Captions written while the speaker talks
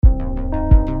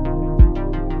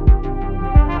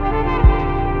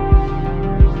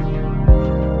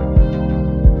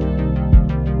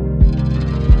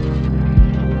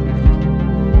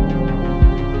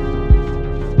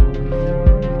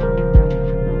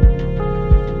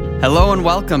Hello and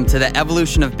welcome to the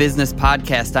Evolution of Business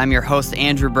podcast. I'm your host,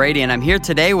 Andrew Brady, and I'm here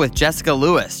today with Jessica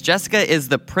Lewis. Jessica is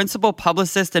the principal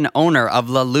publicist and owner of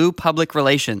LaLue Public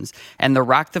Relations and the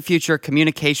Rock the Future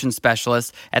communications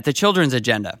specialist at the Children's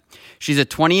Agenda. She's a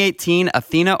 2018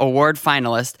 Athena Award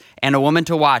finalist and a woman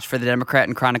to watch for the Democrat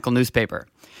and Chronicle newspaper.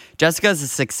 Jessica is a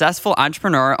successful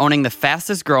entrepreneur owning the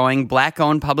fastest growing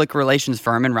Black-owned public relations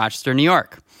firm in Rochester, New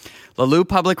York. LaLue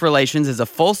Public Relations is a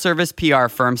full-service PR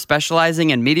firm specializing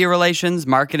in media relations,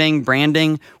 marketing,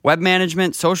 branding, web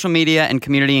management, social media, and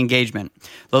community engagement.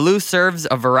 LaLue serves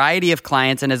a variety of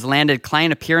clients and has landed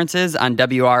client appearances on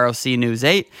WROC News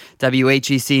 8,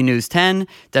 WHEC News 10,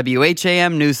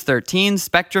 WHAM News 13,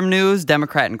 Spectrum News,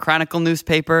 Democrat and Chronicle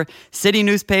newspaper, City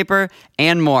newspaper,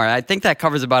 and more. I think that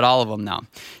covers about all of them now.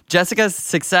 Jessica's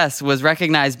success was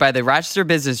recognized by the Rochester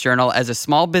Business Journal as a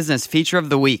small business feature of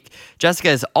the week. Jessica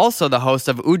is also the host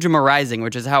of Ujamaa Rising,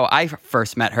 which is how I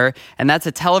first met her, and that's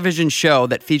a television show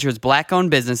that features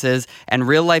Black-owned businesses and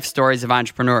real-life stories of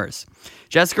entrepreneurs.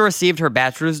 Jessica received her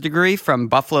bachelor's degree from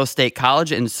Buffalo State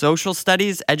College in Social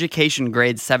Studies Education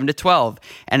grades 7 to 12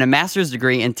 and a master's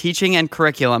degree in Teaching and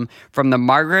Curriculum from the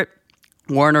Margaret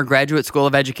Warner Graduate School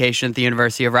of Education at the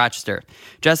University of Rochester.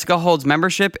 Jessica holds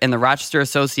membership in the Rochester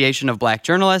Association of Black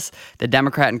Journalists, the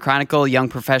Democrat and Chronicle Young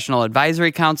Professional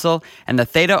Advisory Council, and the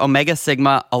Theta Omega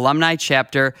Sigma alumni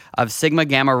chapter of Sigma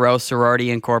Gamma Rho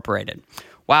Sorority Incorporated.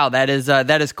 Wow, that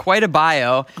is quite a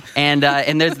bio, and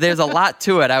there's a lot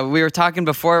to it. We were talking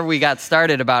before we got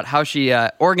started about how she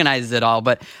organizes it all,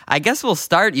 but I guess we'll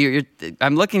start.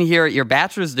 I'm looking here at your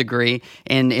bachelor's degree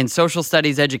in social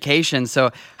studies education.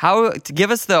 So, to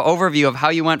give us the overview of how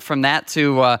you went from that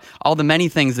to all the many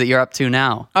things that you're up to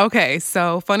now. Okay,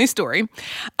 so funny story.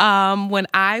 When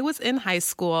I was in high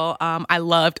school, I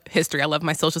loved history. I loved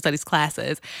my social studies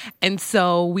classes, and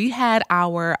so we had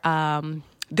our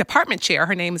department chair.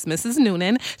 Her name is Mrs.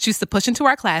 Noonan. She used to push into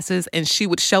our classes and she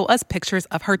would show us pictures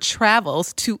of her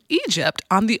travels to Egypt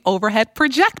on the overhead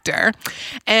projector.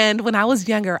 And when I was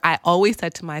younger, I always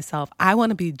said to myself, I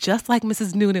want to be just like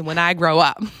Mrs. Noonan when I grow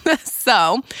up.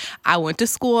 So I went to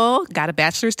school, got a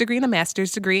bachelor's degree and a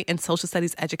master's degree in social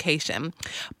studies education.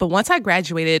 But once I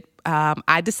graduated,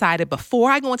 I decided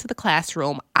before I go into the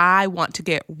classroom, I want to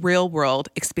get real world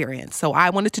experience. So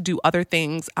I wanted to do other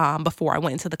things before I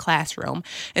went into the classroom.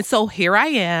 And so here I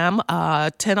am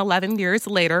 10, 11 years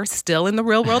later, still in the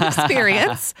real world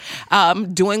experience,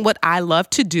 doing what I love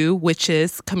to do, which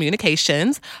is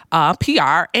communications,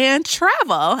 PR, and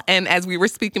travel. And as we were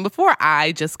speaking before,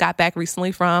 I just got back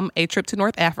recently from a trip to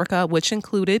North Africa, which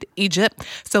included Egypt.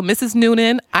 So Mrs.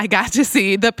 Noonan, I got to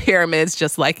see the pyramids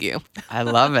just like you. I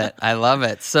love it. I love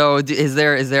it. So is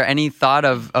there any thought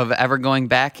of ever going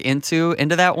back into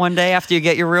that one day after you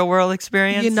get your real world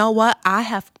experience? You know what? I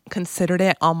have considered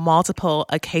it on multiple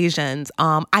occasions.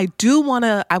 I want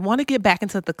to get back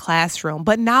into the classroom,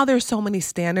 but now there's so many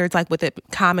standards, like with the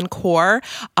Common Core.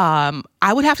 I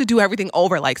would have to do everything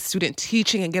over, like student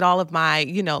teaching and get all of my,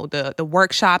 the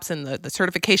workshops and the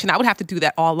certification. I would have to do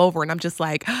that all over. And I'm just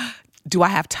like, do I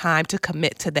have time to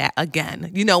commit to that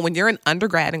again? When you're in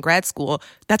undergrad and grad school,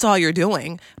 that's all you're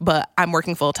doing. But I'm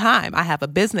working full time. I have a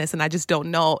business and I just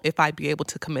don't know if I'd be able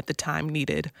to commit the time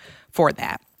needed for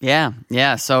that.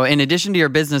 Yeah. So in addition to your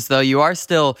business, though, you are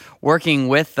still working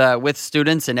with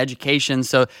students in education.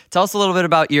 So tell us a little bit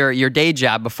about your day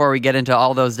job before we get into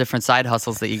all those different side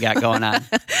hustles that you got going on.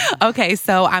 Okay,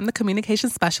 so I'm the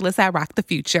communication specialist at Rock the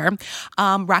Future.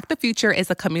 Rock the Future is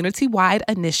a community-wide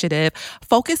initiative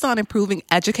focused on improving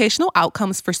educational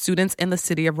outcomes for students in the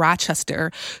city of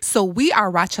Rochester. So we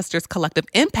are Rochester's collective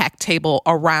impact table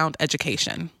around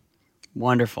education.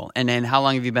 Wonderful. And then how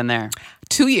long have you been there?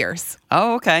 2 years.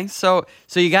 Oh, okay. So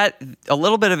you got a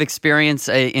little bit of experience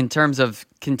in terms of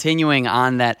continuing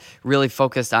on that, really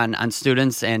focused on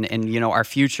students and our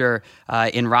future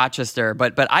in Rochester.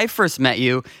 But I first met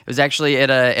you. It was actually at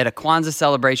a Kwanzaa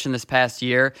celebration this past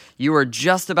year. You were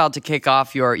just about to kick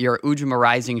off your Ujamaa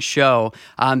Rising show.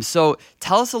 So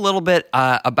tell us a little bit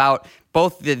about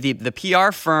both the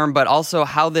PR firm, but also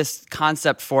how this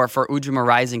concept for Ujamaa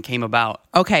Rising came about.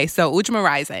 Okay, so Ujamaa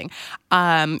Rising.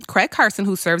 Craig Carson,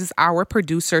 who serves as our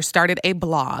producer, started a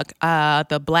blog,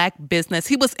 The Black Business.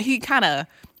 He kind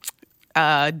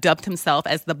of dubbed himself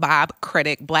as the Bob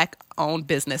Critic, Black-owned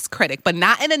business critic, but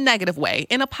not in a negative way,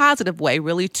 in a positive way,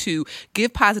 really to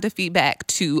give positive feedback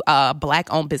to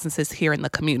Black-owned businesses here in the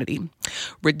community.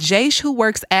 Rajesh, who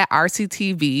works at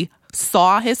RCTV,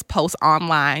 saw his post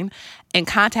online and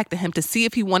contacted him to see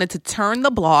if he wanted to turn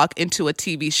the blog into a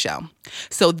TV show.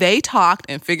 So they talked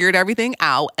and figured everything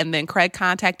out, and then Craig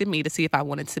contacted me to see if I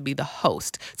wanted to be the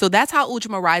host. So that's how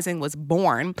Ujamaa Rising was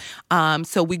born.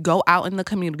 So we go out in the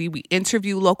community, we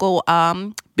interview local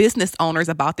business owners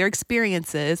about their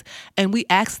experiences, and we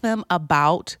ask them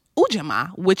about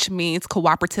Ujamaa, which means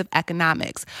cooperative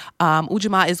economics.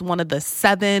 Ujamaa is one of the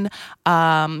 7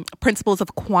 principles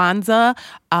of Kwanzaa.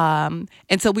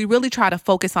 And so we really try to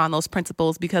focus on those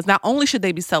principles because not only should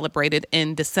they be celebrated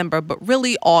in December, but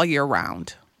really all year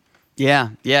round. Yeah.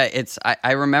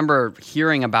 I remember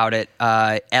hearing about it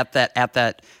at that.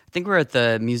 I think we were at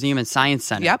the Museum and Science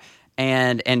Center. Yep.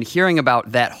 And hearing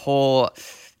about that whole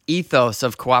ethos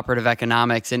of cooperative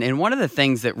economics, and one of the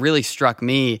things that really struck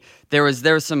me, there was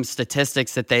some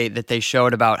statistics that they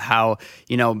showed about how,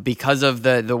 because of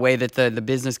the way that the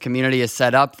business community is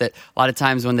set up, that a lot of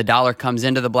times when the dollar comes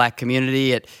into the Black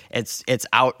community, it's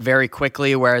out very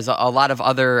quickly, whereas a lot of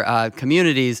other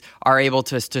communities are able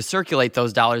to circulate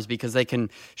those dollars because they can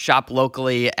shop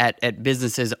locally at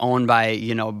businesses owned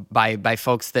by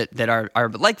folks that are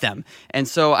like them. And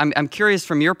so I'm curious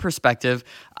from your perspective,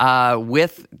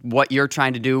 with what you're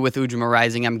trying to do with Ujamaa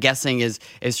Rising, I'm guessing is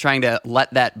trying to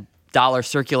let that dollar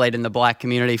circulate in the Black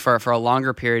community for a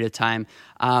longer period of time.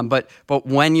 But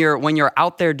when you're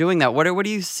out there doing that, what do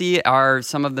you see are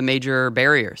some of the major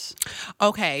barriers?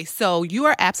 Okay, so you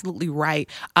are absolutely right.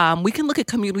 We can look at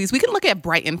communities. We can look at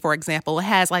Brighton, for example. It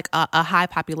has like a high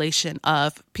population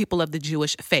of people of the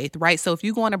Jewish faith, right? So if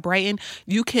you go into Brighton,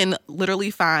 you can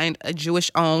literally find a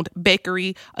Jewish-owned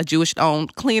bakery, a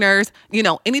Jewish-owned cleaners,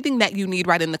 anything that you need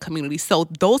right in the community. So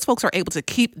those folks are able to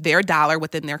keep their dollar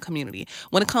within their community.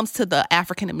 When it comes to the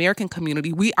African-American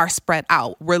community, we are spread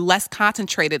out. We're less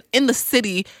concentrated in the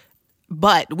city,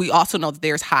 but we also know that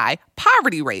there's high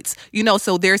poverty rates,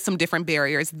 so there's some different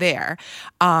barriers there.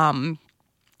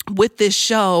 With this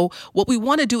show, what we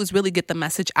want to do is really get the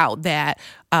message out that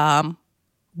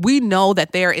we know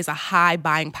that there is a high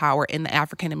buying power in the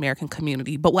African-American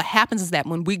community. But what happens is that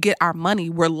when we get our money,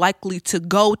 we're likely to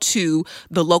go to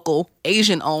the local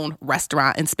Asian-owned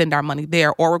restaurant and spend our money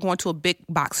there, or we're going to a big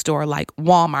box store like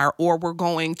Walmart, or we're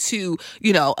going to,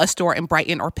 a store in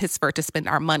Brighton or Pittsburgh to spend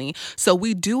our money. So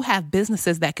we do have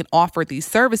businesses that can offer these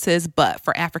services, but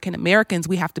for African-Americans,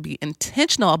 we have to be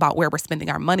intentional about where we're spending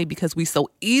our money because we so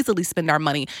easily spend our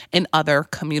money in other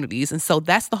communities. And so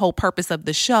that's the whole purpose of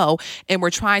the show. And we're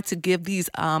trying to give these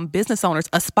business owners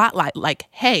a spotlight like,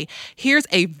 hey, here's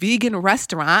a vegan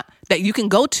restaurant that you can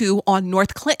go to on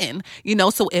North Clinton,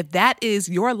 so if that is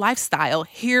your lifestyle,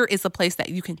 here is a place that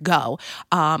you can go.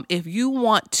 If you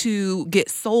want to get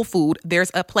soul food,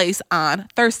 there's a place on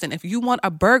Thurston. If you want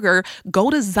a burger, go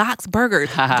to Zock's Burgers.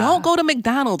 Don't go to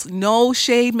McDonald's. No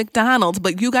shade McDonald's,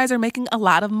 but you guys are making a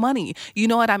lot of money. You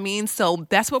know what I mean? So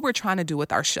that's what we're trying to do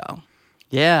with our show.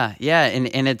 Yeah,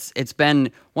 and it's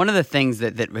been one of the things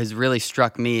that has really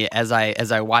struck me as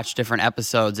I watch different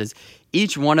episodes is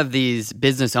each one of these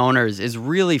business owners is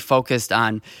really focused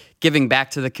on giving back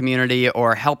to the community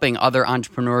or helping other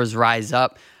entrepreneurs rise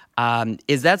up.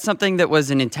 Is that something that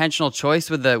was an intentional choice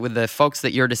with the folks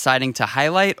that you're deciding to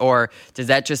highlight, or does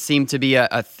that just seem to be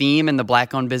a theme in the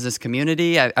Black-owned business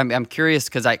community? I'm curious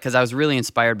because I was really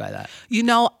inspired by that.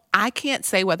 I can't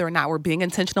say whether or not we're being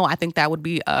intentional. I think that would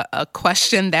be a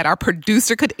question that our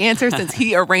producer could answer since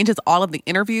he arranges all of the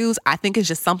interviews. I think it's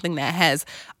just something that has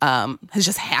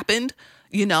just happened,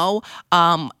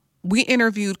 We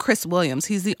interviewed Chris Williams.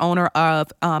 He's the owner of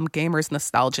Gamers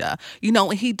Nostalgia.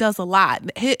 And he does a lot.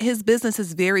 His business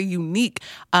is very unique.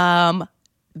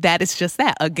 That is just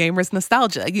that, a gamer's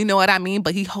nostalgia. You know what I mean?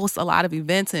 But he hosts a lot of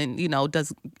events and,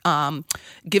 does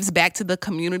gives back to the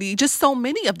community. Just so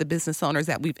many of the business owners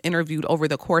that we've interviewed over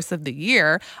the course of the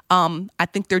year, I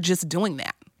think they're just doing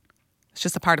that. It's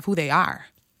just a part of who they are.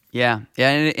 Yeah,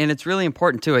 and it's really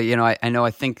important too.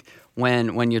 I think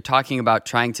when you're talking about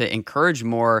trying to encourage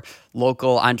more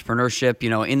local entrepreneurship,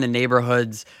 in the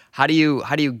neighborhoods, how do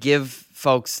you give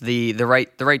folks the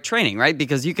right training, right?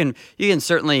 Because you can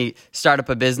certainly start up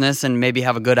a business and maybe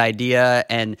have a good idea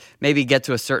and maybe get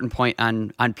to a certain point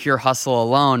on pure hustle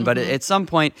alone, but at some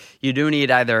point you do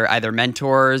need either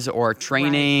mentors or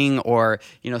training, right, or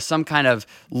some kind of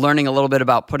learning a little bit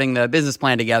about putting the business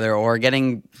plan together, or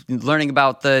learning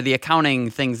about the accounting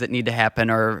things that need to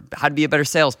happen, or how to be a better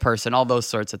salesperson, all those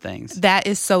sorts of things. That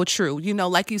is so true.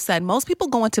 Like you said, most people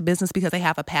go into business because they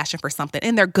have a passion for something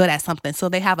and they're good at something, so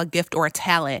they have a gift or a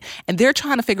talent, and they're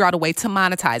trying to figure out a way to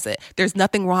monetize it. There's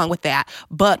nothing wrong with that.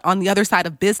 But on the other side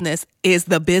of business is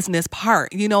the business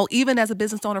part. Even as a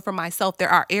business owner for myself, there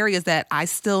are areas that I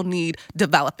still need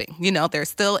developing. There's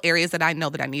still areas that I know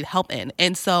that I need help in.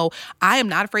 And so I am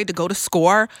not afraid to go to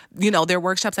SCORE, their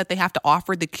workshops that they have to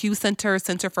offer, the Q Center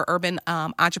for Urban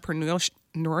Entrepreneurship,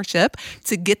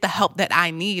 to get the help that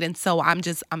I need. And so I'm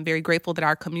very grateful that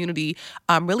our community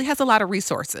really has a lot of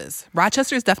resources.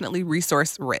 Rochester is definitely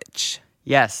resource rich.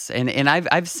 Yes, and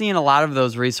I've seen a lot of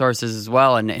those resources as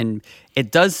well, and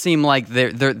it does seem like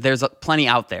there's plenty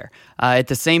out there. At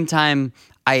the same time,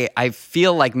 I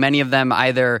feel like many of them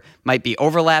either might be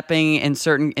overlapping in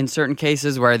certain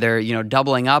cases where they're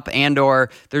doubling up, and or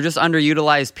they're just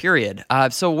underutilized. Period.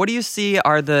 So what do you see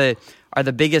are the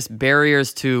biggest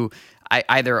barriers to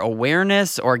either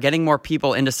awareness or getting more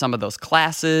people into some of those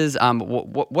classes?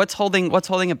 What's holding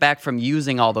it back from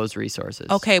using all those resources?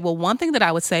 Okay, well, one thing that I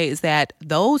would say is that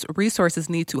those resources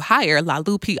need to hire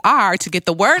LaLu PR to get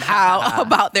the word out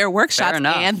about their workshops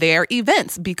and their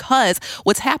events, because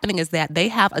what's happening is that they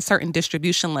have a certain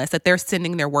distribution list that they're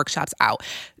sending their workshops out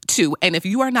to. And if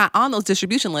you are not on those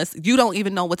distribution lists, you don't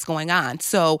even know what's going on.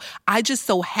 So I just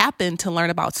so happened to learn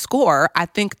about SCORE, I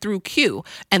think, through Q.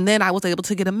 And then I was able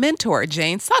to get a mentor,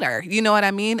 Jane Sutter. You know what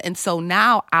I mean? And so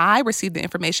now I receive the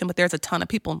information, but there's a ton of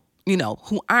people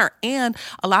who aren't. And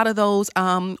a lot of those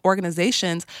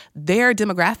organizations, their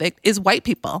demographic is white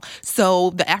people.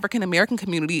 So the African-American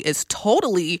community is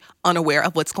totally unaware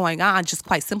of what's going on, just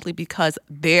quite simply because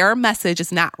their message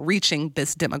is not reaching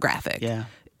this demographic. Yeah.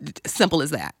 Simple as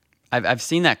that. I've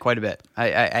seen that quite a bit.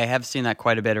 I have seen that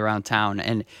quite a bit around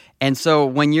town. And so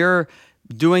when you're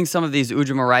doing some of these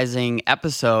Ujamaa Rising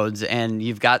episodes and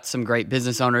you've got some great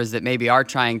business owners that maybe are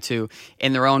trying to,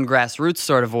 in their own grassroots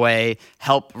sort of way,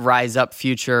 help rise up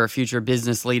future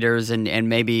business leaders and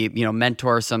maybe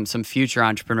mentor some future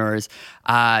entrepreneurs,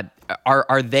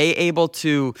 are they able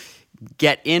to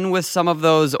get in with some of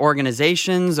those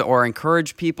organizations or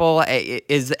encourage people?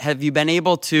 Have you been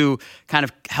able to kind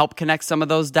of help connect some of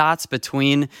those dots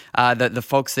between the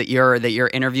folks that you're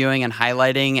interviewing and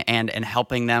highlighting and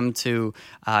helping them to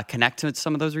connect to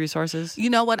some of those resources? You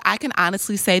know what? I can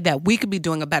honestly say that we could be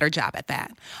doing a better job at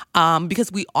that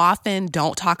because we often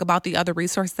don't talk about the other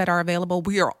resources that are available.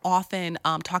 We are often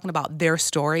talking about their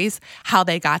stories, how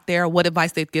they got there, what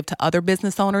advice they'd give to other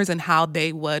business owners, and how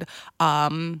they would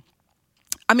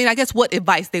what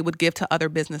advice they would give to other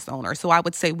business owners. So I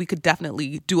would say we could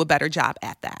definitely do a better job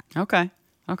at that. Okay.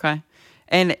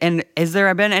 And has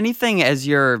there been anything as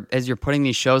you're putting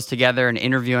these shows together and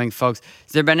interviewing folks,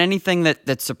 has there been anything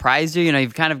that surprised you?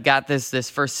 You've kind of got this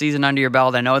first season under your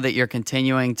belt. I know that you're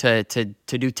continuing to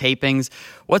do tapings.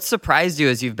 What surprised you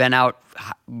as you've been out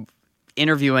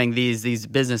interviewing these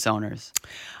business owners?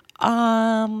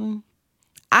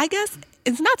 I guess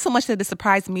it's not so much that it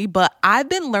surprised me, but I've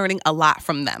been learning a lot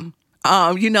from them.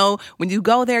 When you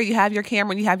go there, you have your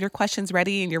camera and you have your questions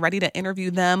ready and you're ready to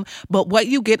interview them. But what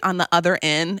you get on the other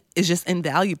end is just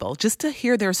invaluable, just to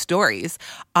hear their stories.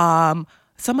 Some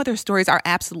of their stories are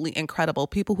absolutely incredible.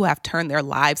 People who have turned their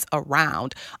lives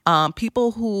around.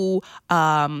 People who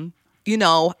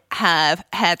have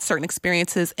had certain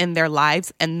experiences in their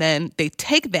lives, and then they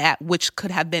take that, which could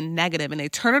have been negative, and they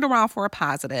turn it around for a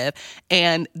positive,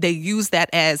 and they use that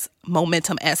as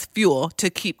momentum, as fuel to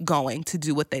keep going, to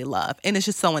do what they love. And it's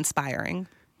just so inspiring.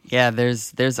 Yeah,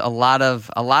 there's a lot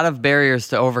of barriers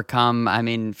to overcome. I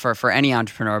mean, for any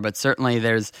entrepreneur, but certainly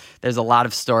there's a lot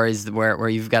of stories where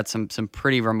you've got some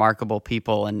pretty remarkable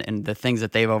people and the things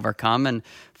that they've overcome and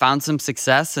found some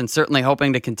success, and certainly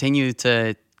hoping to continue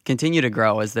to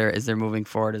grow as they're moving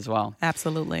forward as well.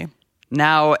 Absolutely.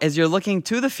 Now, as you're looking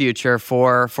to the future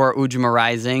for Ujamaa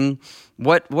Rising,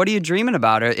 what are you dreaming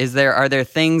about? Are there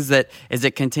things is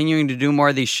it continuing to do more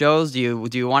of these shows? Do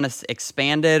you want to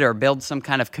expand it or build some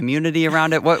kind of community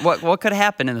around it? What could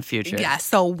happen in the future? Yeah,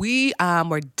 so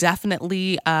we're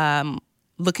definitely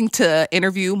looking to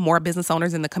interview more business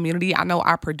owners in the community. I know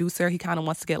our producer, he kind of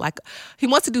wants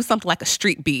to do something like a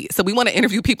street beat. So we want to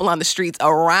interview people on the streets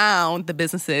around the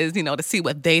businesses, to see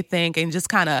what they think and just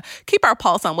kind of keep our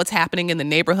pulse on what's happening in the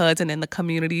neighborhoods and in the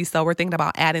community. So we're thinking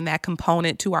about adding that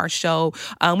component to our show.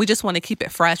 We just want to keep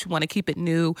it fresh. We want to keep it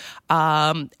new.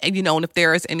 And if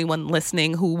there is anyone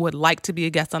listening who would like to be a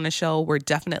guest on the show, we're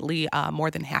definitely more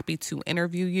than happy to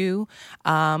interview you.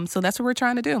 So that's what we're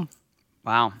trying to do.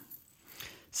 Wow.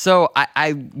 So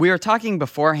we were talking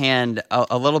beforehand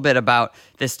a little bit about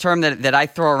this term that I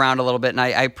throw around a little bit, and I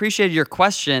appreciated your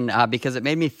question because it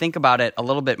made me think about it a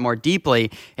little bit more deeply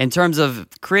in terms of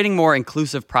creating more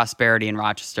inclusive prosperity in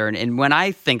Rochester. And when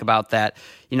I think about that,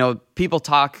 people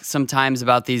talk sometimes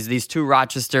about these two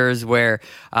Rochesters where,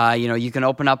 you can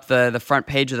open up the front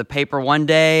page of the paper one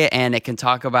day and it can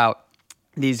talk about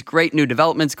these great new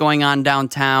developments going on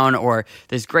downtown, or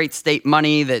this great state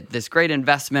money, this great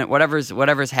investment,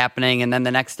 whatever's happening, and then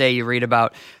the next day you read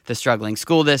about the struggling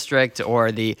school district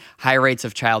or the high rates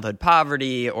of childhood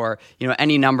poverty, or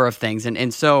any number of things.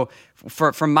 And so,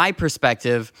 from my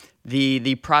perspective,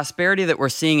 the prosperity that we're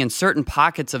seeing in certain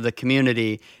pockets of the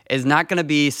community is not going to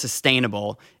be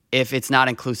sustainable if it's not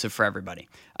inclusive for everybody.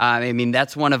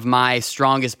 That's one of my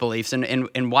strongest beliefs,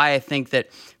 and why I think that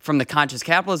from the conscious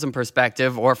capitalism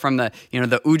perspective, or from the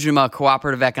the Ujamaa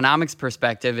cooperative economics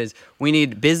perspective, is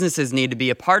businesses need to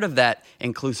be a part of that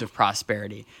inclusive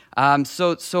prosperity.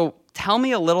 So tell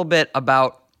me a little bit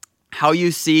about how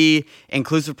you see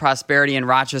inclusive prosperity in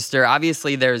Rochester.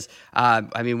 Obviously, there's,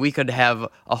 we could have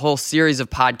a whole series of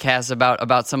podcasts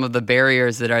about some of the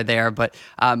barriers that are there. But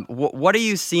what are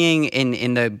you seeing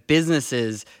in the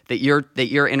businesses that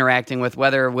you're interacting with,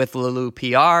 whether with LaLue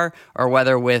PR or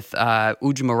whether with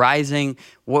Ujamaa Rising?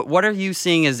 What are you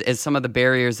seeing as some of the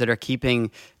barriers that are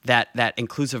keeping that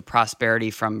inclusive prosperity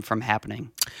from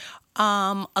happening?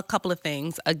 A couple of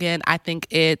things. Again, I think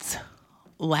it's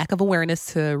lack of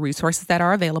awareness to resources that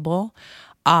are available.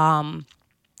 I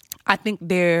think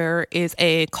there is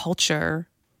a culture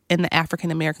in the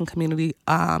African American community,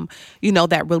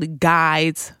 that really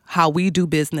guides how we do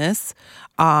business.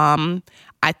 I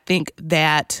think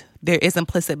that there is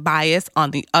implicit bias on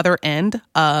the other end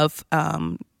of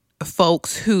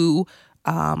folks who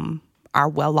are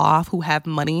well off, who have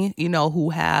money,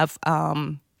 who have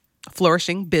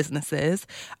flourishing businesses.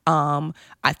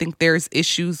 I think there's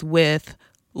issues with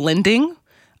lending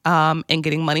and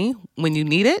getting money when you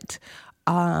need it.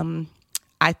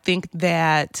 I think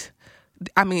that,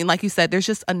 like you said, there's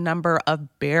just a number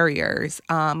of barriers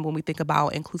when we think about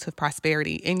inclusive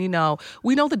prosperity. And,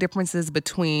 we know the differences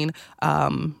between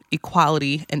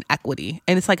equality and equity.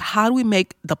 And it's like, how do we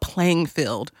make the playing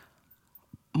field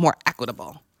more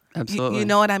equitable? Absolutely. You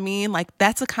know what I mean? Like,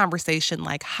 that's a conversation.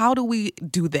 Like, how do we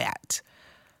do that?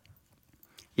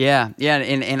 Yeah,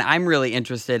 and I'm really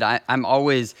interested. I'm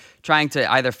always trying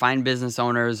to either find business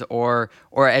owners or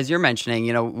as you're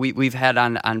mentioning, we've had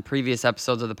on previous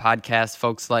episodes of the podcast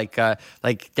folks like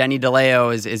Denny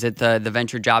DeLeo is at the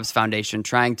Venture Jobs Foundation,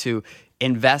 trying to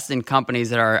invest in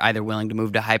companies that are either willing to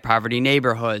move to high poverty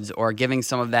neighborhoods or giving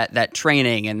some of that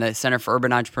training. And the Center for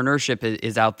Urban Entrepreneurship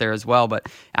is out there as well. But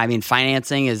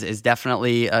financing is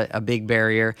definitely a big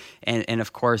barrier. And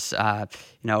of course,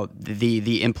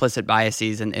 the implicit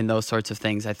biases and those sorts of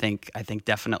things, I think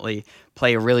definitely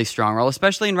play a really strong role,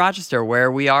 especially in Rochester,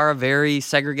 where we are a very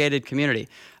segregated community.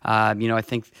 I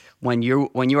think when you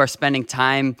are spending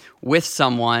time with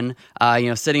someone,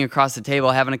 sitting across the table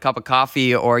having a cup of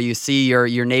coffee, or you see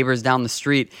your neighbors down the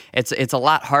street, it's a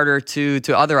lot harder to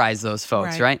otherize those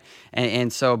folks, right?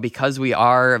 And so because we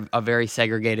are a very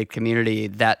segregated community,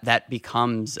 that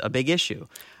becomes a big issue.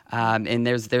 And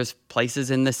there's places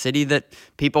in the city that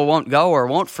people won't go or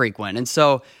won't frequent, and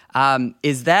so how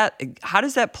does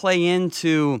that play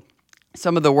into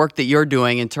some of the work that you're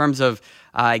doing in terms of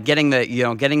getting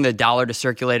the dollar to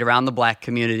circulate around the Black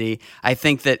community? I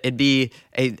think that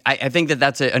I think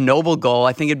that's a noble goal.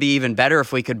 I think it'd be even better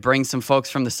if we could bring some folks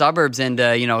from the suburbs and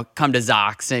come to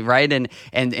Zox, right, and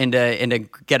to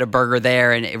get a burger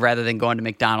there, and rather than going to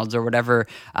McDonald's or whatever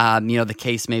the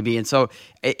case may be. And so,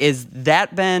 do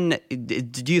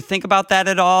you think about that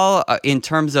at all in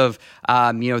terms of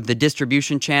the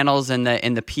distribution channels and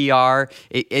the PR?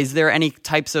 Is there any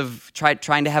types of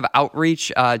trying to have outreach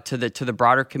to the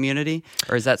broader community,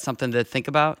 or is that something to think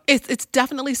about? It's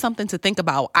definitely something to think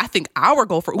about. I think our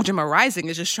goal for Ujamaa Rising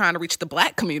is just trying to reach the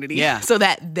Black community, so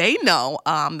that they know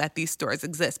that these stores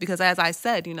exist. Because as I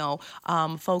said,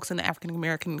 folks in the African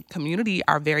American community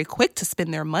are very quick to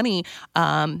spend their money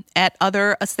at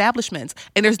other establishments.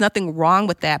 And there's nothing wrong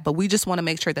with that, but we just want to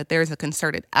make sure that there's a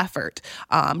concerted effort,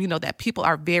 that people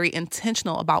are very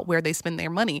intentional about where they spend their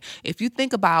money. If you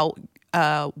think about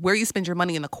where you spend your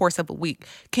money in the course of a week,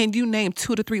 can you name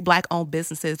 2 to 3 Black-owned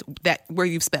businesses where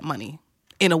you've spent money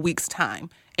in a week's time?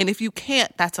 And if you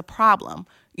can't, that's a problem.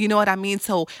 You know what I mean?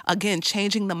 So again,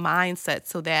 changing the mindset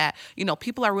so that,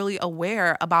 people are really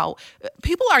aware about,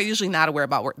 people are usually not aware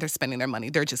about where they're spending their money.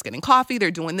 They're just getting coffee,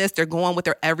 they're doing this, they're going with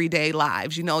their everyday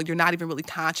lives. You're not even really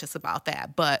conscious about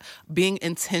that. But being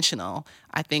intentional,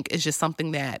 I think, is just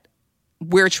something that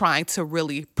we're trying to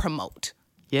really promote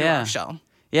through our show.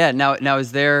 Yeah. Now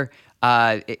is there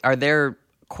are there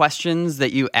questions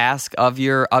that you ask of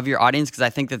your audience? Because I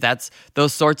think that's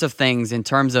those sorts of things in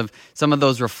terms of some of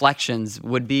those reflections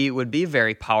would be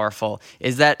very powerful.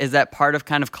 Is that part of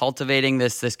kind of cultivating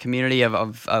this community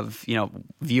of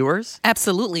viewers?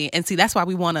 Absolutely. And see, that's why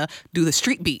we want to do the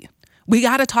street beat. We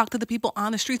got to talk to the people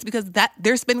on the streets because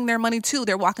they're spending their money too.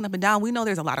 They're walking up and down. We know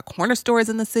there's a lot of corner stores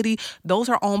in the city. Those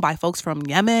are owned by folks from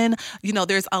Yemen.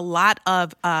 There's a lot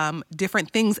of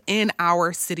different things in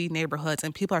our city neighborhoods,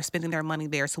 and people are spending their money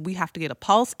there. So we have to get a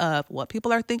pulse of what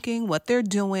people are thinking, what they're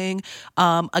doing,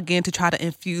 again, to try to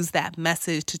infuse that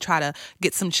message, to try to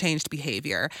get some changed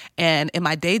behavior. And in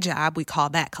my day job, we call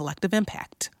that collective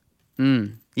impact.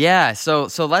 Yeah, so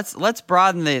let's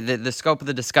broaden the scope of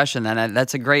the discussion then.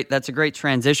 That's a great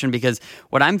transition, because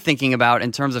what I'm thinking about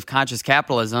in terms of conscious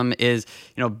capitalism is,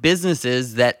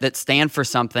 businesses that stand for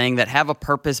something, that have a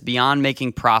purpose beyond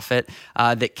making profit,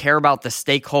 that care about the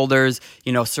stakeholders,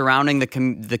 surrounding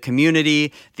the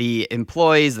community, the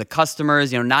employees, the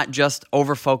customers, not just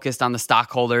over-focused on the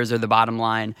stockholders or the bottom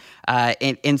line.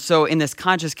 And so in this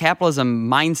conscious capitalism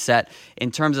mindset,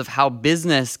 in terms of how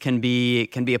business can be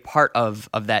a part of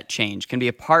that change, can be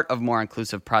a part of more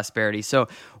inclusive prosperity. So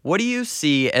what do you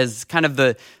see as kind of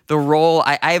the role?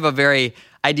 I have a very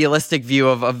idealistic view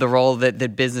of the role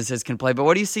that businesses can play, but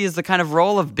what do you see as the kind of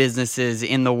role of businesses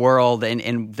in the world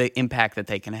and the impact that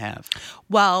they can have?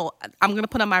 Well, I'm going to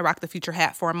put on my Rock the Future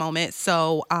hat for a moment.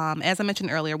 So as I mentioned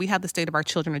earlier, we have the State of Our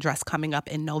Children address coming up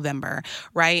in November,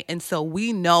 right? And so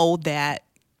we know that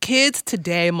kids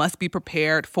today must be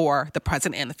prepared for the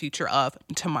present and the future of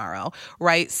tomorrow,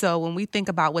 right? So when we think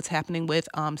about what's happening with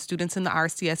students in the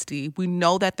RCSD, we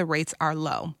know that the rates are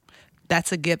low.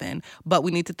 That's a given. But we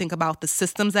need to think about the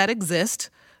systems that exist,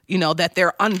 that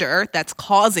they're under, that's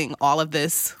causing all of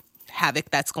this havoc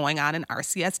that's going on in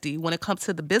RCSD. When it comes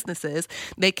to the businesses,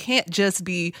 they can't just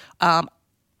be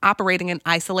operating in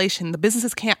isolation. The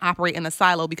businesses can't operate in a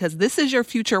silo, because this is your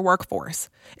future workforce.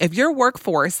 If your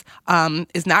workforce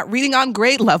is not reading on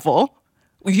grade level,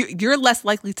 you're less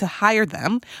likely to hire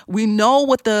them. We know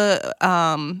what the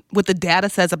data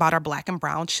says about our Black and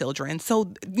brown children.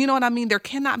 So, you know what I mean? There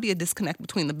cannot be a disconnect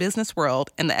between the business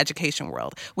world and the education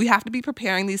world. We have to be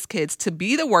preparing these kids to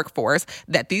be the workforce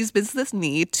that these businesses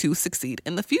need to succeed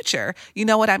in the future. You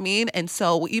know what I mean? And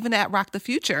so even at Rock the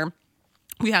Future,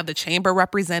 we have the chamber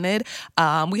represented.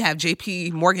 We have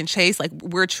JP Morgan Chase. Like,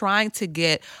 we're trying to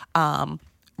get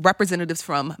representatives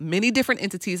from many different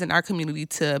entities in our community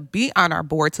to be on our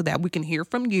board so that we can hear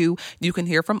from you, you can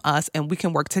hear from us, and we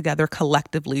can work together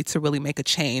collectively to really make a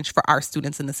change for our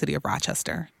students in the city of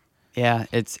Rochester. Yeah,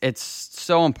 it's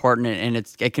so important, and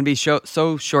it can be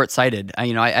so short-sighted.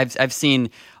 I've seen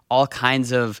all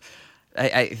kinds of.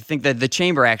 I think that the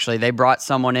chamber, actually, they brought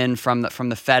someone in from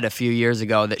the Fed a few years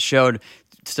ago that showed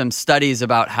some studies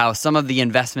about how some of the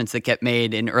investments that get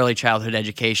made in early childhood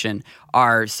education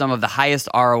are some of the highest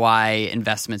ROI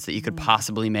investments that you could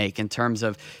possibly make in terms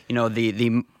of,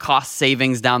 the cost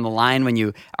savings down the line when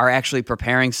you are actually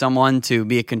preparing someone to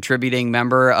be a contributing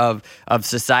member of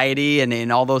society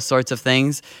and all those sorts of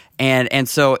things. And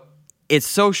so it's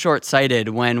so short-sighted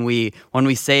when we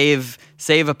save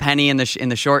a penny in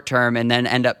the short term and then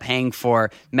end up paying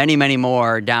for many, many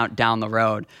more down the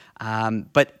road.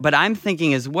 But I'm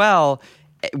thinking as well,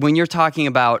 when you're talking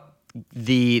about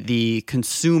the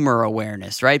consumer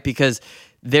awareness, right? Because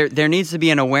there needs to be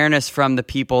an awareness from the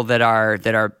people that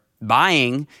are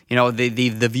buying,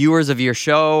 the viewers of your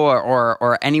show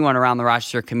or anyone around the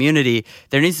Rochester community.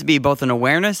 There needs to be both an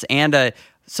awareness and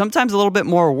sometimes a little bit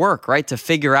more work, right, to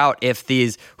figure out if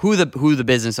who the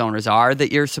business owners are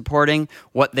that you're supporting,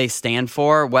 what they stand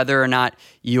for, whether or not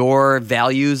your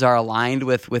values are aligned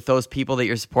with those people that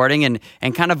you're supporting,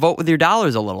 and kind of vote with your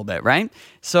dollars a little bit, right?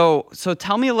 So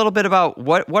tell me a little bit about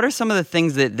what are some of the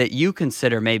things that you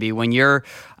consider maybe when you're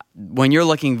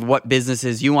looking what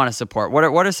businesses you want to support. What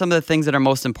are some of the things that are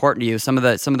most important to you? Some of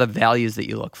the values that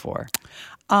you look for.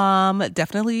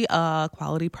 Definitely a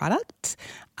quality product,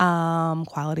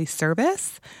 quality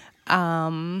service,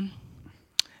 and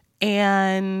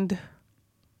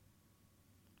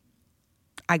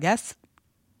I guess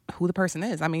who the person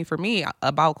is. I mean, for me,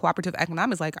 about cooperative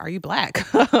economics, like, are you Black?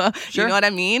 Sure. You know what I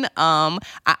mean?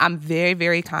 I'm very,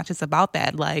 very conscious about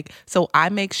that. Like, so I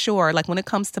make sure, like, when it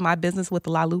comes to my business with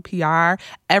Lalu PR,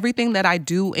 everything that I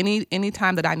do,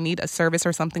 anytime that I need a service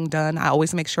or something done, I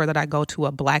always make sure that I go to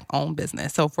a Black-owned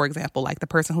business. So, for example, like the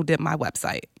person who did my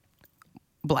website,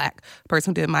 Black. The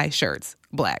person who did my shirts,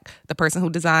 Black. The person who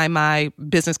designed my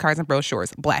business cards and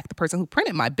brochures, Black. The person who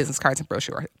printed my business cards and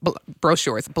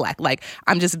brochures, Black. Like,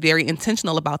 I'm just very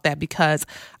intentional about that because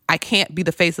I can't be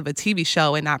the face of a TV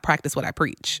show and not practice what I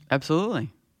preach. Absolutely.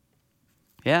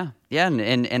 Yeah.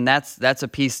 And that's a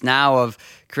piece now of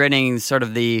creating sort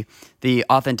of the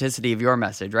authenticity of your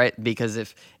message, right? Because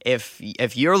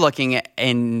if you're looking at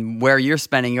and where you're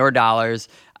spending your dollars,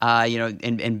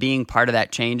 and being part of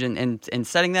that change and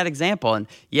setting that example. And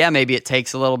yeah, maybe it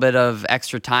takes a little bit of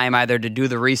extra time either to do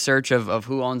the research of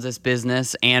who owns this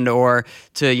business and or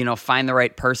to, find the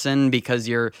right person because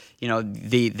you're,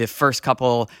 the first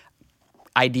couple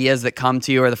ideas that come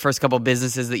to you or the first couple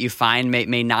businesses that you find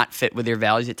may not fit with your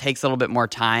values. It takes a little bit more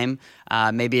time.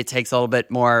 Maybe it takes a little bit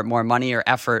more money or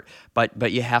effort,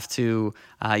 but you have to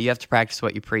practice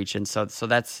what you preach. And so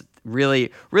that's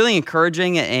really, really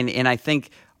encouraging. And I think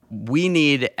we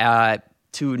need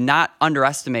to not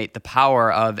underestimate the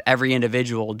power of every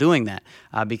individual doing that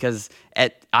because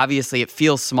obviously it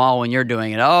feels small when you're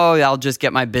doing it. Oh, I'll just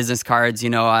get my business cards,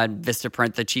 on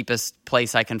Vistaprint, the cheapest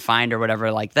place I can find or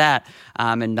whatever like that.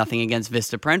 And nothing against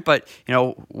Vistaprint, but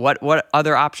what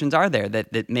other options are there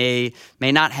that may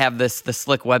not have the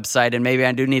slick website, and maybe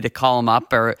I do need to call them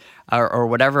up or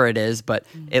whatever it is, but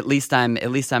at least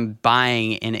I'm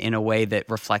buying in a way that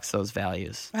reflects those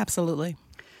values. Absolutely.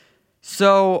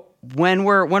 So when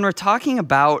we're talking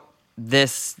about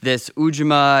this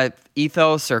Ujamaa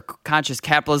ethos or conscious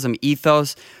capitalism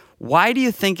ethos, why do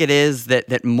you think it is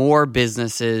that more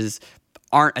businesses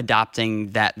aren't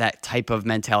adopting that type of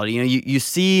mentality? You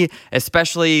see,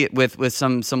 especially with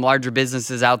some larger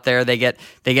businesses out there, they get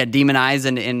demonized,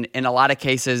 and in a lot of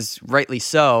cases, rightly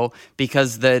so,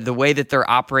 because the way that they're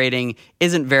operating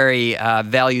isn't very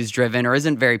values driven or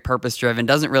isn't very purpose driven,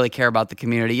 doesn't really care about the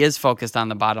community, is focused on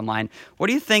the bottom line. What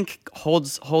do you think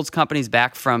holds companies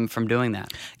back from doing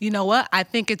that? You know what? I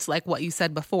think it's like what you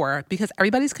said before, because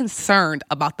everybody's concerned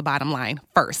about the bottom line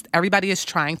first. Everybody is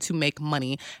trying to make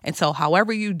money, and so however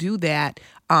you do that,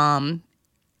 and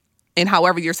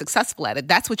however you're successful at it,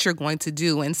 that's what you're going to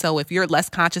do. And so if you're less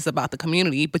conscious about the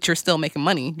community, but you're still making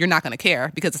money, you're not going to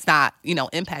care because it's not,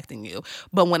 impacting you.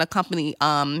 But when a company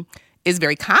is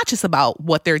very conscious about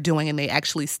what they're doing and they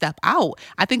actually step out,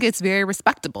 I think it's very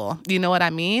respectable. You know what I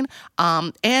mean?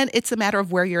 And it's a matter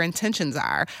of where your intentions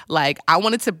are. Like, I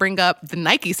wanted to bring up the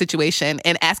Nike situation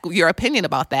and ask your opinion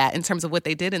about that in terms of what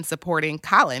they did in supporting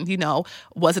Colin.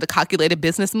 Was it a calculated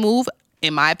business move?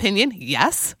 In my opinion,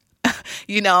 yes.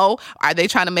 Are they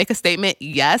trying to make a statement?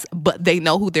 Yes, but they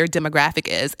know who their demographic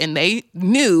is. And they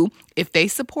knew if they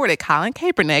supported Colin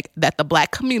Kaepernick that the Black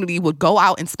community would go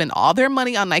out and spend all their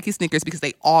money on Nike sneakers because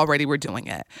they already were doing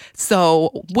it.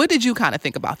 So what did you kind of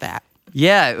think about that?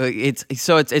 Yeah,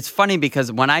 it's funny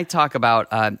because when I talk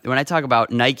about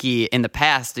Nike in the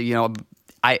past,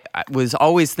 I was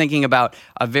always thinking about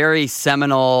a very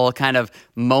seminal kind of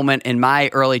moment in my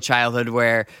early childhood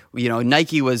where,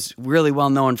 Nike was really well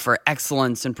known for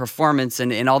excellence and performance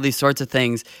and all these sorts of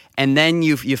things. And then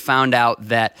you found out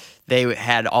that they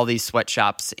had all these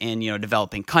sweatshops in,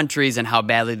 developing countries and how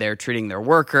badly they're treating their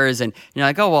workers. And you're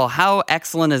like, oh, well, how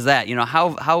excellent is that?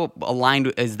 How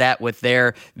aligned is that with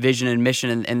their vision and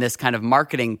mission and this kind of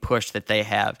marketing push that they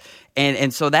have?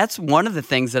 And so that's one of the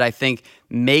things that I think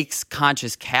makes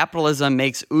conscious capitalism,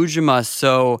 makes Ujamaa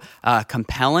so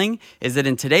compelling, is that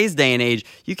in today's day and age,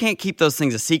 you can't keep those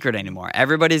things a secret anymore.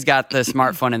 Everybody's got the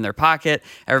smartphone in their pocket.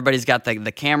 Everybody's got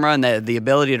the camera and the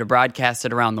ability to broadcast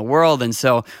it around the world. And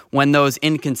so when those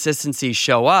inconsistencies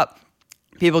show up,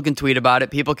 people can tweet about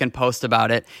it, people can post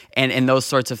about it, and those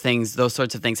sorts of things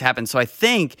happen. So I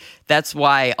think that's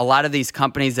why a lot of these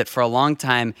companies that for a long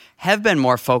time have been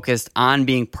more focused on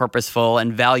being purposeful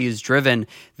and values driven,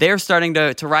 they're starting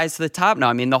to rise to the top now.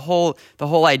 I mean, the whole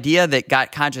idea that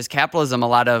got conscious capitalism a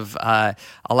lot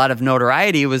of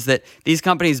notoriety was that these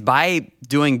companies, by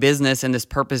doing business in this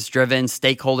purpose-driven,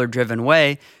 stakeholder-driven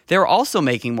way, they're also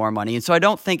making more money. And so I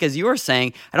don't think, as you were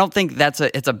saying, I don't think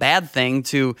it's a bad thing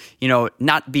to,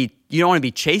 not be, you don't want to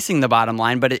be chasing the bottom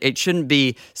line, but it shouldn't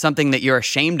be something that you're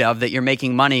ashamed of, that you're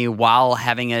making money while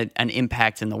having an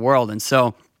impact in the world. And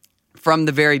so from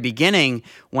the very beginning,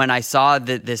 when I saw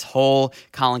that this whole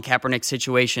Colin Kaepernick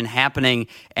situation happening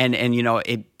and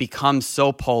it becomes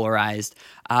so polarized,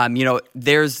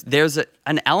 there's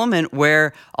an element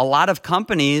where a lot of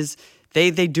companies, they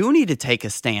do need to take a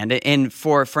stand. And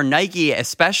for Nike,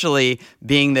 especially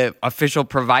being the official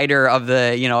provider of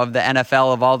the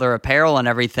NFL, of all their apparel and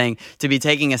everything, to be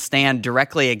taking a stand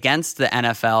directly against the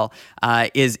NFL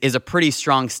is a pretty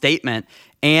strong statement.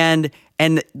 And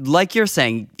like you're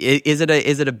saying, is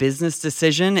it a business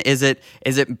decision? Is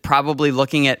it probably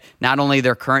looking at not only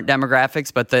their current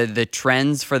demographics but the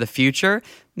trends for the future?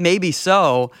 Maybe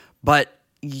so, but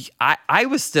I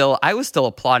was still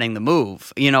applauding the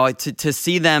move, to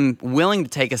see them willing to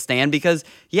take a stand, because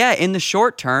in the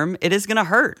short term it is going to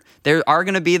hurt. There are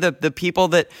going to be the people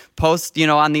that post,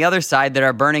 on the other side, that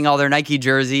are burning all their Nike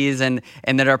jerseys and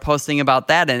that are posting about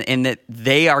that, and that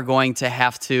they are going to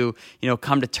have to,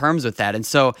 come to terms with that. And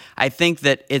so I think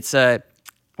that it's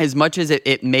as much as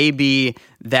it may be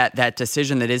that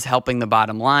decision that is helping the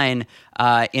bottom line,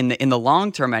 in the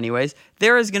long term anyways,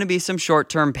 there is going to be some short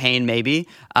term pain maybe.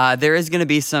 There is going to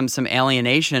be some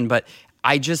alienation, but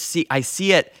I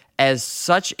see it as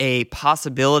such a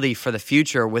possibility for the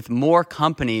future, with more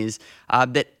companies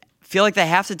that feel like they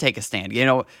have to take a stand.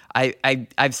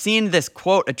 I've seen this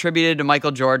quote attributed to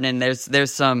Michael Jordan, and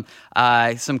there's some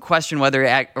question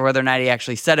whether or not he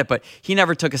actually said it, but he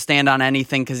never took a stand on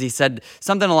anything, because he said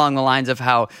something along the lines of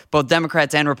how both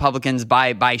Democrats and Republicans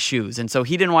buy shoes, and so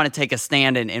he didn't want to take a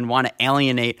stand and want to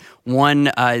alienate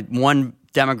one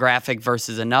demographic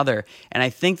versus another. And I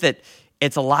think that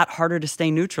it's a lot harder to stay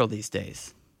neutral these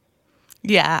days.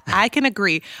 Yeah, I can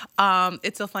agree.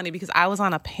 It's so funny because I was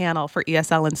on a panel for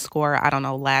ESL and SCORE, I don't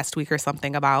know, last week or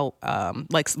something, about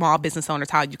like small business owners,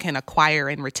 how you can acquire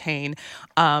and retain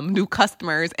new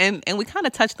customers. And we kind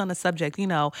of touched on the subject,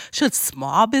 should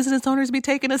small business owners be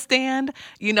taking a stand,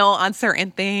 on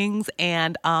certain things?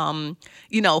 And,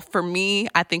 for me,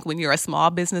 I think when you're a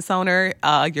small business owner,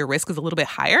 your risk is a little bit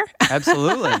higher.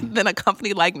 Absolutely. Than a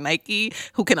company like Nike,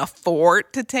 who can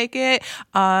afford to take it.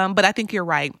 But I think you're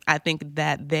right. I think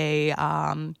that they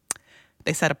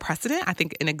set a precedent. I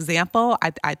think an example.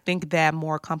 I think that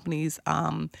more companies,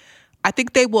 I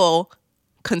think they will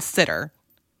consider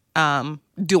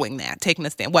doing that, taking a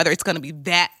stand. Whether it's going to be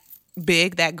that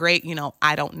big, that great,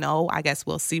 I don't know. I guess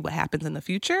we'll see what happens in the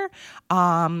future.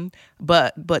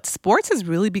 But sports has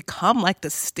really become like the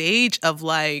stage of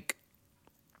like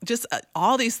just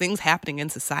all these things happening in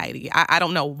society. I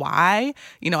don't know why.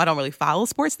 I don't really follow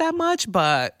sports that much,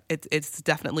 but it's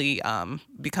definitely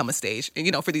become a stage,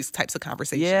 for these types of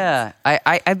conversations. Yeah,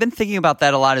 I've been thinking about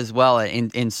that a lot as well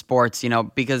in sports,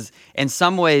 because in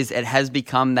some ways it has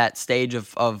become that stage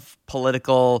of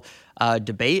political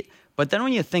debate. But then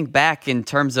when you think back in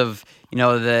terms of,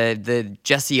 the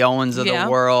Jesse Owens of the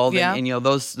world and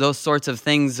those sorts of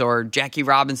things, or Jackie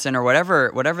Robinson, or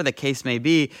whatever the case may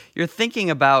be, you're thinking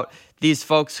about these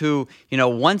folks who,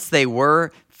 once they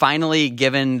were finally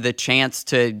given the chance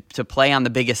to play on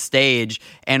the biggest stage,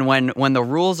 and when the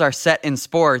rules are set in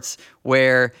sports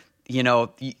where,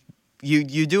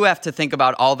 you do have to think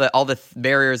about all the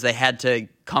barriers they had to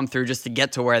come through just to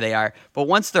get to where they are. But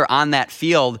once they're on that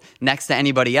field next to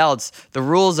anybody else, the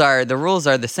rules are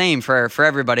the same for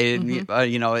everybody.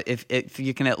 Mm-hmm. If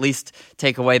you can at least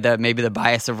take away maybe the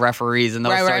bias of referees and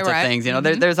those sorts of things.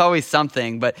 Mm-hmm. There's always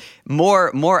something, but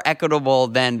more equitable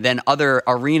than other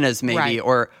arenas maybe,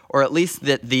 or at least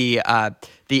that the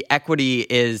equity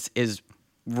is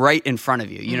right in front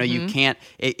of you. You can't.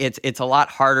 It's a lot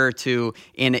harder to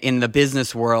in the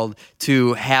business world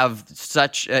to have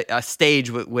such a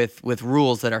stage with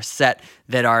rules that are set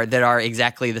that are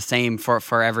exactly the same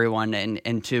for everyone,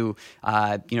 and to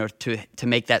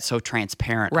make that so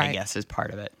transparent. Right. I guess is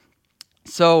part of it.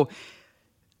 So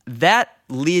that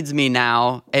leads me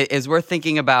now, as we're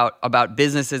thinking about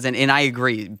businesses, and I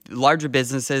agree, larger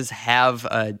businesses have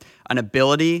an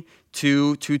ability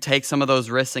to take some of those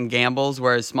risks and gambles,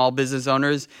 whereas small business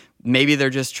owners, maybe they're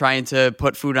just trying to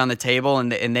put food on the table,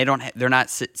 and they're not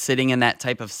sitting in that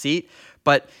type of seat.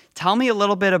 But tell me a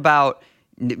little bit about,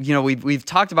 we've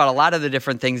talked about a lot of the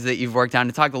different things that you've worked on,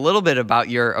 to talk a little bit about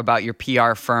your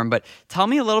PR firm, but tell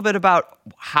me a little bit about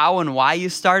how and why you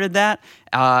started that,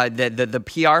 the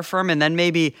PR firm, and then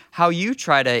maybe how you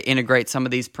try to integrate some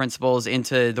of these principles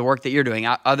into the work that you're doing,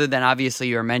 other than obviously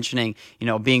you're mentioning,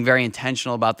 being very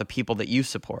intentional about the people that you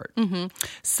support. Mm-hmm.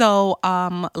 So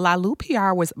LaLu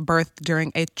PR was birthed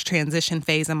during a transition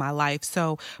phase in my life.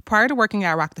 So prior to working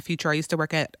at Rock the Future, I used to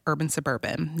work at Urban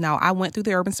Suburban. Now, I went through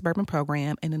the Urban Suburban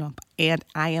program, and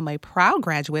I am a proud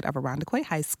graduate of Arundequoit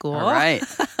High School. All right.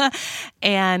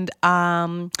 And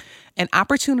an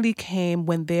opportunity came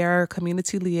when their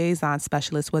community liaison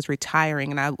specialist was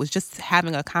retiring, and I was just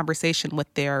having a conversation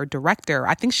with their director.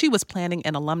 I think she was planning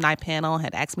an alumni panel,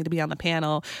 had asked me to be on the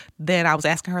panel. Then I was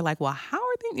asking her, like, well,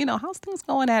 how's things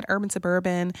going at Urban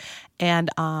Suburban? And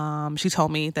she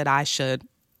told me that I should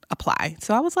apply.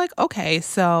 So I was like, okay.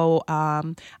 So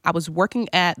I was working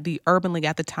at the Urban League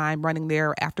at the time, running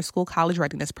their after-school college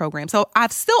readiness program. So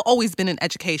I've still always been in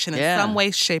education in some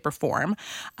way, shape, or form.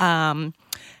 And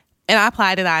I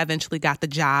applied and I eventually got the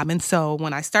job. And so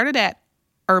when I started at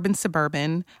Urban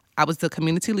Suburban, I was the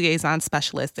community liaison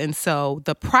specialist. And so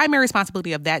the primary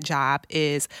responsibility of that job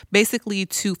is basically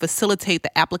to facilitate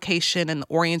the application and the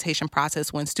orientation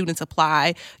process when students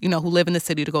apply, who live in the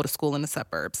city to go to school in the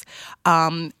suburbs.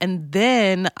 And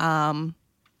then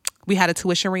we had a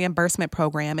tuition reimbursement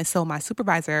program. And so my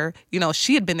supervisor,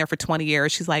 she had been there for 20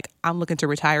 years. She's like, I'm looking to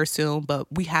retire soon, but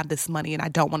we have this money and I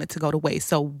don't want it to go to waste.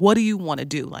 So what do you want to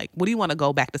do? Like, what do you want to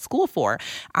go back to school for?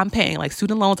 I'm paying like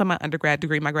student loans on my undergrad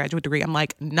degree, my graduate degree. I'm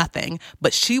like, nothing.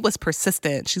 But she was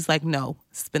persistent. She's like, no,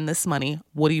 spend this money.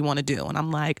 What do you want to do? And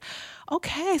I'm like,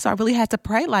 okay. So I really had to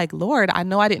pray, like, Lord, I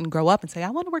know I didn't grow up and say,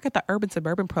 I want to work at the Urban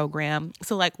Suburban program.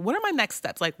 So like, what are my next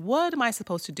steps? Like, what am I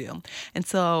supposed to do? And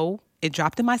so it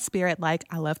dropped in my spirit, like,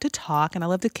 I love to talk and I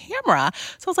love the camera.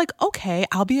 So I was like, okay,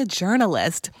 I'll be a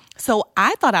journalist. So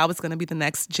I thought I was going to be the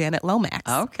next Janet Lomax.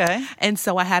 Okay. And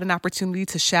so I had an opportunity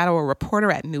to shadow a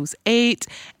reporter at News 8.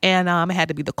 And it had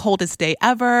to be the coldest day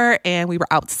ever. And we were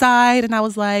outside. And I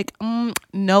was like,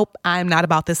 nope, I'm not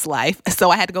about this life. So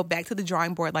I had to go back to the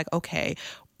drawing board, like, okay,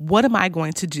 what am I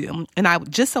going to do? And I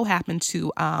just so happened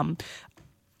to, I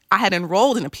had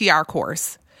enrolled in a PR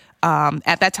course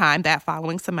at that time, that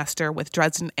following semester with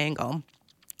Dresden Engel.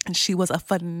 And she was a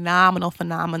phenomenal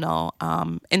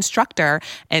instructor.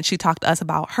 And she talked to us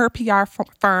about her PR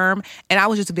firm. And I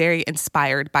was just very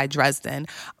inspired by Dresden.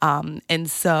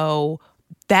 And so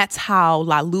that's how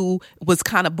LaLu was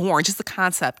kind of born, just the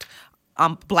concept.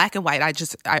 Black and white.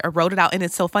 I wrote it out. And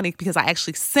it's so funny because I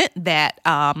actually sent that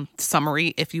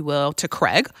summary, if you will, to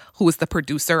Craig, who is the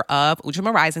producer of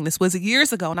Ujamaa Rising. This was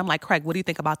years ago. And I'm like, Craig, what do you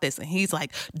think about this? And he's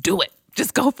like, do it.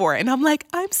 Just go for it. And I'm like,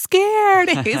 I'm scared.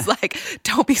 And he's like,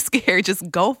 don't be scared. Just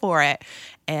go for it.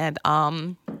 And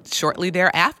shortly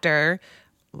thereafter,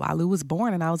 LaLu was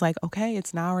born. And I was like, okay,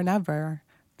 it's now or never.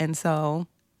 And so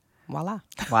voila.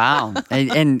 Wow.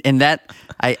 And that,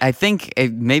 I think,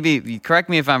 maybe, correct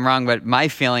me if I'm wrong, but my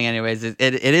feeling anyways, it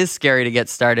is scary to get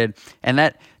started. And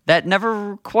that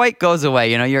never quite goes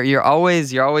away. You're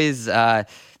always a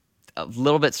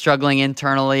little bit struggling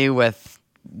internally with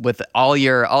all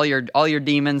your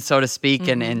demons, so to speak,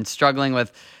 mm-hmm. and struggling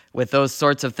with those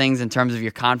sorts of things in terms of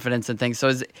your confidence and things.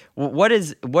 So what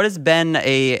has been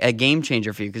a game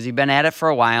changer for you? Because you've been at it for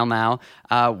a while now.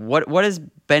 What has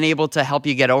been able to help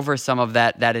you get over some of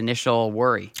that initial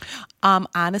worry?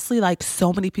 Honestly, like,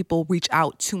 so many people reach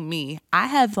out to me. I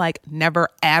have never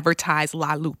advertised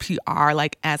LaLu PR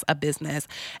as a business.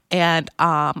 And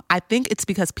I think it's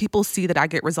because people see that I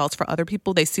get results for other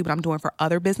people. They see what I'm doing for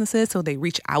other businesses. So they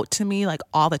reach out to me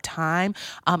all the time.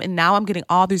 And now I'm getting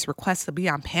all these requests to be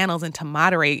on panels and to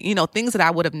moderate, things that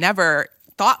I would have never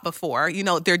thought before.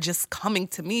 They're just coming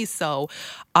to me. So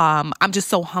I'm just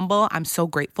so humble. I'm so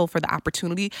grateful for the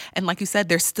opportunity. And like you said,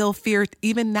 there's still fear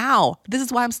even now. This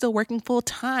is why I'm still working full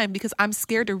time, because I'm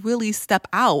scared to really step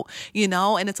out,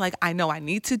 and it's like, I know I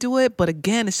need to do it. But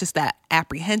again, it's just that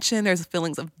apprehension. There's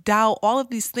feelings of doubt, all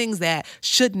of these things that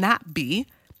should not be.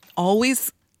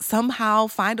 Always somehow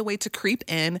find a way to creep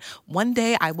in. One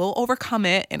day I will overcome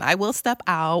it and I will step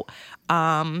out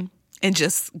and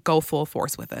just go full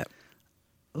force with it.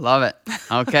 Love it.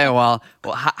 Okay, well,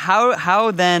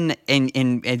 how then?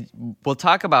 In we'll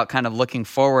talk about kind of looking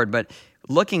forward, but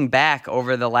looking back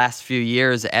over the last few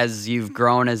years as you've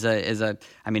grown as a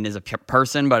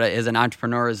person, but as an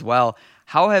entrepreneur as well.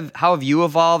 How have you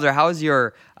evolved, or how has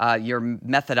your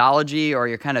methodology or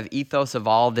your kind of ethos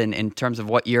evolved in terms of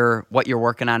what you're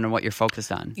working on and what you're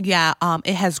focused on? Yeah,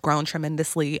 it has grown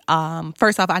tremendously.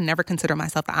 First off, I never consider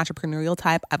myself the entrepreneurial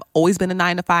type. I've always been a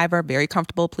 9-to-5er, very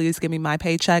comfortable. Please give me my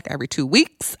paycheck every 2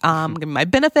 weeks. Give me my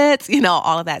benefits,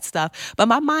 all of that stuff. But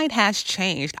my mind has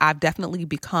changed. I've definitely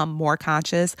become more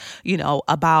conscious,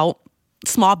 about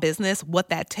small business, what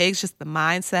that takes, just the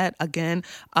mindset, again,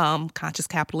 conscious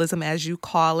capitalism, as you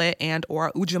call it, and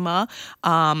or Ujamaa.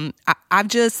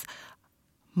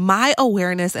 My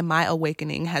awareness and my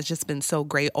awakening has just been so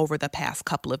great over the past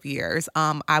couple of years.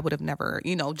 I would have never,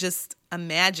 just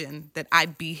imagined that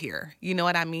I'd be here. You know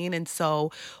what I mean? And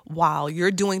so while you're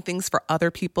doing things for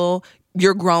other people,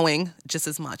 you're growing just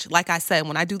as much. Like I said,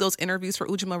 when I do those interviews for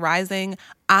Ujamaa Rising,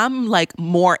 I'm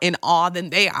more in awe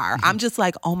than they are. I'm just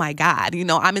like, oh my God,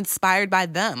 I'm inspired by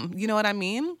them. You know what I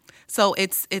mean? So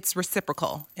it's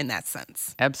reciprocal in that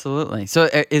sense. Absolutely. So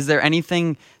is there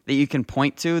anything that you can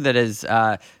point to that has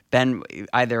been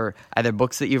either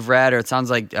books that you've read, or it sounds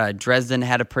like Dresden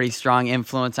had a pretty strong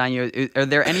influence on you. Are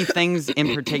there any things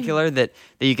in particular that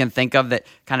you can think of that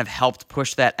kind of helped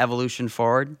push that evolution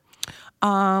forward?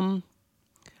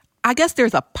 I guess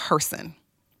there's a person.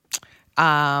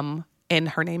 And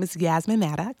her name is Yasmin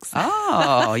Maddox.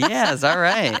 Oh, yes. All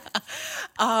right.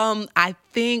 I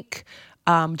think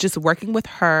just working with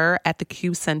her at the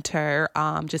Q Center,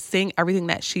 just seeing everything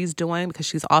that she's doing, because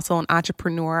she's also an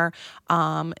entrepreneur,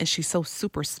 and she's so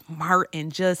super smart,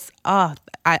 and just, I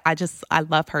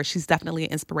love her. She's definitely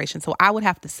an inspiration. So I would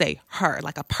have to say her,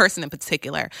 like a person in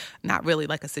particular, not really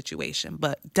like a situation,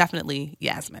 but definitely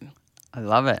Yasmin. I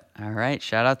love it. All right.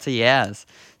 Shout out to Yaz.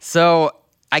 So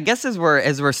I guess as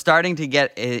we're starting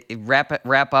to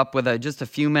wrap up with just a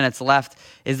few minutes left,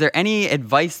 is there any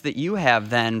advice that you have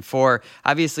then for,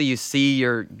 obviously you see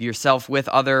yourself with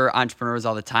other entrepreneurs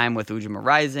all the time, with Ujamaa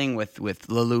Rising, with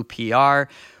Laloo PR.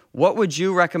 What would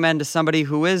you recommend to somebody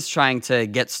who is trying to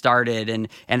get started,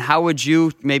 and how would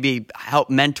you maybe help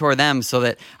mentor them, so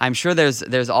that I'm sure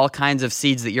there's all kinds of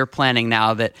seeds that you're planting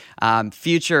now that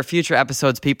future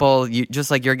episodes, people, just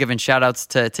like you're giving shout outs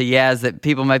to Yaz, that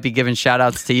people might be giving shout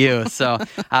outs to you. So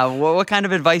what kind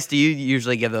of advice do you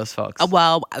usually give those folks?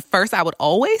 Well, first I would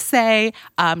always say,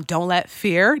 don't let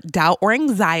fear, doubt, or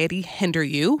anxiety hinder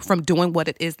you from doing what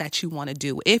it is that you want to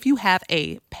do. If you have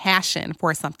a passion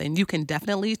for something, you can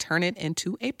definitely turn it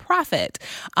into a profit.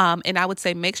 And I would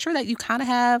say make sure that you kind of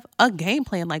have a game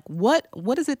plan. Like what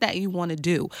is it that you want to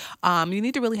do? You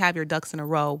need to really have your ducks in a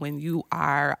row when you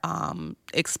are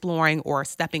exploring or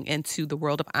stepping into the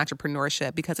world of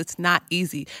entrepreneurship, because it's not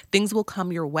easy. Things will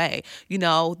come your way.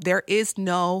 There is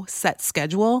no set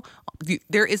schedule.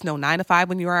 There is no 9 to 5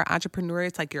 when you are an entrepreneur.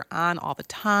 It's like you're on all the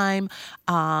time.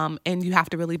 And you have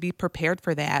to really be prepared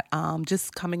for that.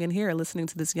 Just coming in here, listening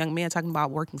to this young man talking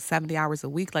about working 70 hours a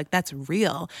week, like that's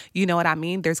real. You know what I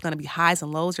mean? There's going to be highs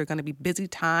and lows. There's going to be busy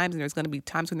times, and there's going to be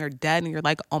times when they're dead and you're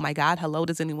like, oh my God, hello,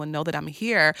 does anyone know that I'm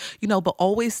here? But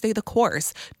always stay the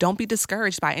course. Don't be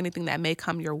discouraged by anything that may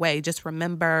come your way. Just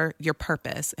remember your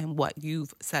purpose and what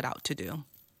you've set out to do.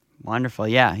 Wonderful.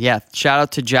 Yeah. Shout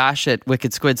out to Josh at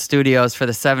Wicked Squid Studios for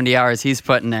the 70 hours he's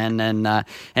putting in,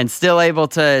 and still able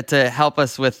to help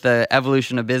us with the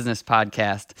Evolution of Business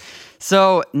podcast.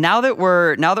 So now that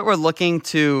we're looking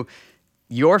to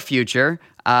your future,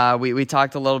 we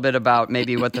talked a little bit about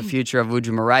maybe what the future of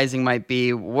Ujamaa Rising might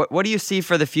be. What do you see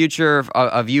for the future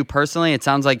of you personally? It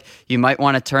sounds like you might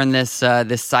want to turn this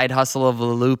side hustle of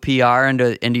Laloo PR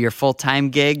into your full-time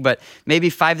gig, but maybe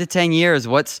 5 to 10 years,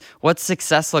 what's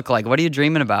success look like? What are you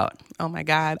dreaming about? Oh my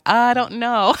God, I don't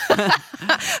know.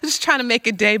 Just trying to make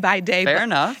it day by day. Fair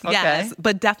enough. Okay. Yes,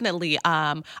 but definitely,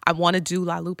 I want to do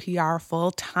Laloo PR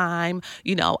full time.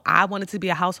 I want it to be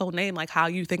a household name, like how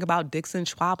you think about Dixon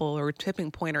Schwabel or Tipping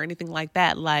Point or anything like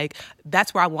that. Like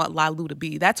that's where I want Laloo to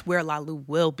be. That's where Laloo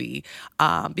will be,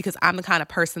 because I'm the kind of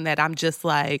person that I'm just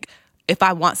like, if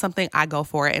I want something, I go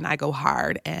for it and I go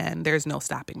hard, and there's no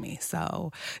stopping me.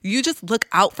 So you just look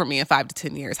out for me in 5 to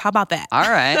 10 years. How about that? All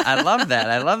right. I love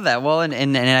that. Well, and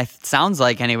it sounds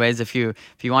like, anyways, if you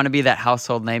want to be that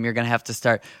household name, you're going to have to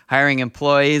start hiring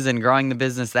employees and growing the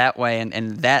business that way.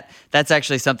 And that's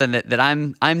actually something that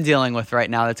I'm dealing with right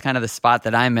now. That's kind of the spot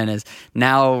that I'm in, is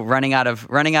now running out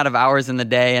of hours in the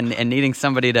day and needing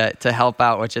somebody to help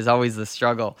out, which is always the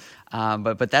struggle.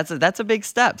 But that's a big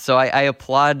step. So I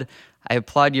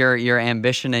applaud your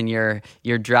ambition and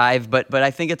your drive, but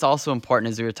I think it's also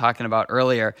important, as we were talking about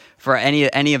earlier, for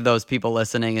any of those people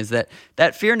listening, is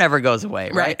that fear never goes away,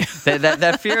 right?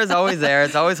 that fear is always there.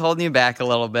 It's always holding you back a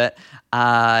little bit,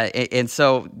 and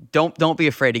so don't be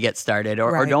afraid to get started,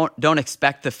 or don't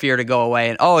expect the fear to go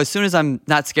away. And as soon as I'm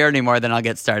not scared anymore, then I'll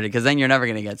get started, because then you're never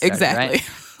going to get started. Exactly.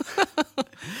 Right?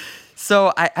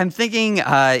 So I'm thinking,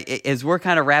 as we're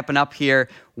kind of wrapping up here,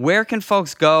 where can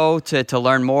folks go to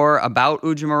learn more about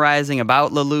Ujamaa Rising,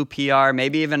 about Laloo PR,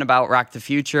 maybe even about Rock the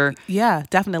Future? Yeah,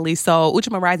 definitely. So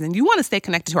Ujamaa Rising, you want to stay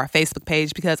connected to our Facebook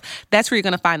page, because that's where you're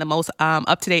going to find the most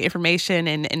up-to-date information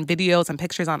and videos and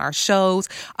pictures on our shows.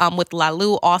 With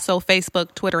Laloo, also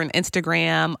Facebook, Twitter, and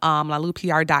Instagram,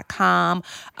 LalooPR.com.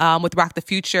 With Rock the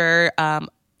Future,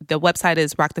 the website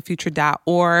is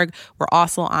rockthefuture.org. We're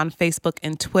also on Facebook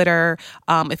and Twitter.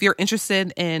 If you're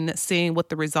interested in seeing what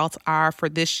the results are for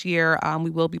this year,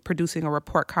 we will be producing a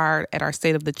report card at our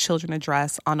State of the Children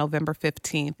address on November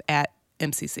 15th at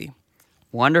MCC.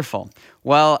 Wonderful.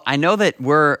 Well, I know that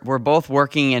we're both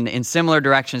working in similar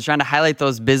directions, trying to highlight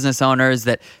those business owners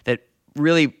that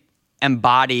really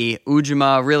embody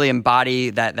Ujamaa, really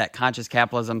embody that conscious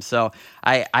capitalism. So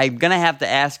I'm going to have to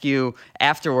ask you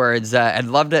afterwards. I'd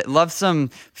love some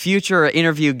future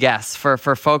interview guests for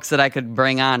folks that I could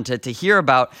bring on to hear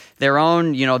about their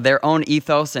own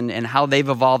ethos and how they've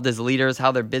evolved as leaders,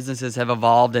 how their businesses have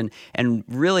evolved, and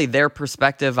really their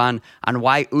perspective on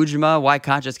why Ujamaa, why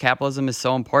conscious capitalism is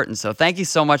so important. So thank you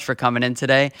so much for coming in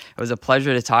today. It was a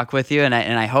pleasure to talk with you, and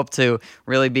I hope to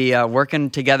really be working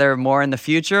together more in the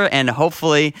future, and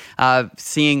hopefully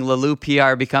seeing LaLue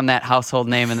PR become that household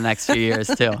name in the next few years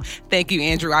too. Thank you,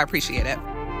 Andrew. I appreciate it.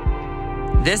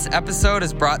 This episode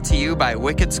is brought to you by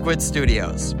Wicked Squid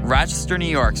Studios, Rochester, New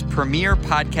York's premier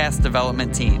podcast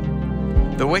development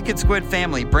team. The Wicked Squid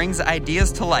family brings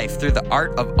ideas to life through the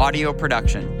art of audio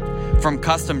production. From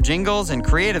custom jingles and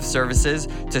creative services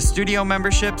to studio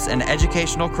memberships and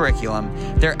educational curriculum,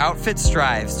 their outfit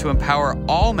strives to empower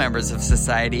all members of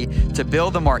society to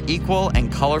build a more equal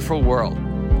and colorful world.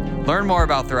 Learn more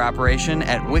about their operation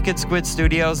at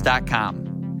wickedsquidstudios.com.